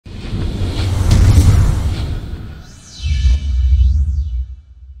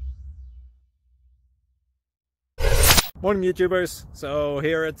Morning YouTubers. So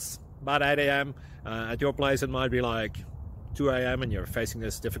here it's about 8 a.m. At your place it might be like 2 a.m. and you're facing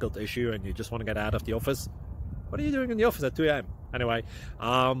this difficult issue and you just want to get out of the office. What are you doing in the office at 2 a.m.? Anyway,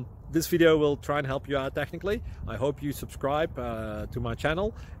 this video will try and help you out technically. I hope you subscribe to my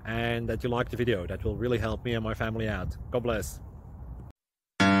channel and that you like the video. That will really help me and my family out. God bless.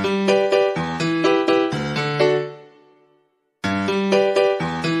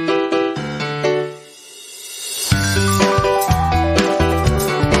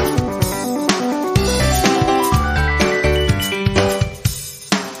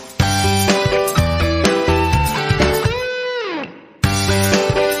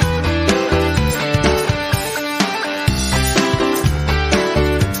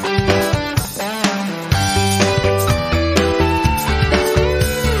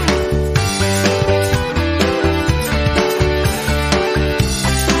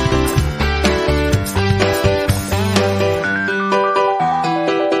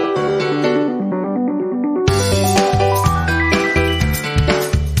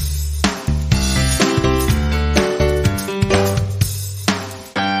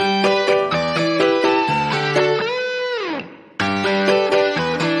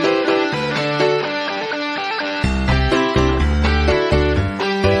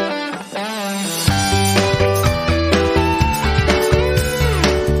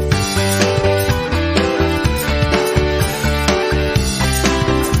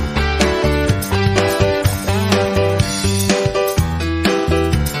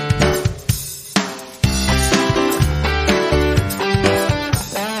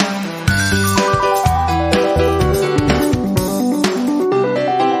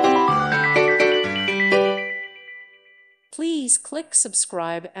 Please click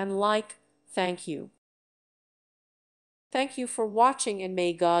subscribe and like. Thank you. Thank you for watching and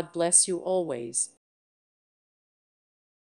may God bless you always.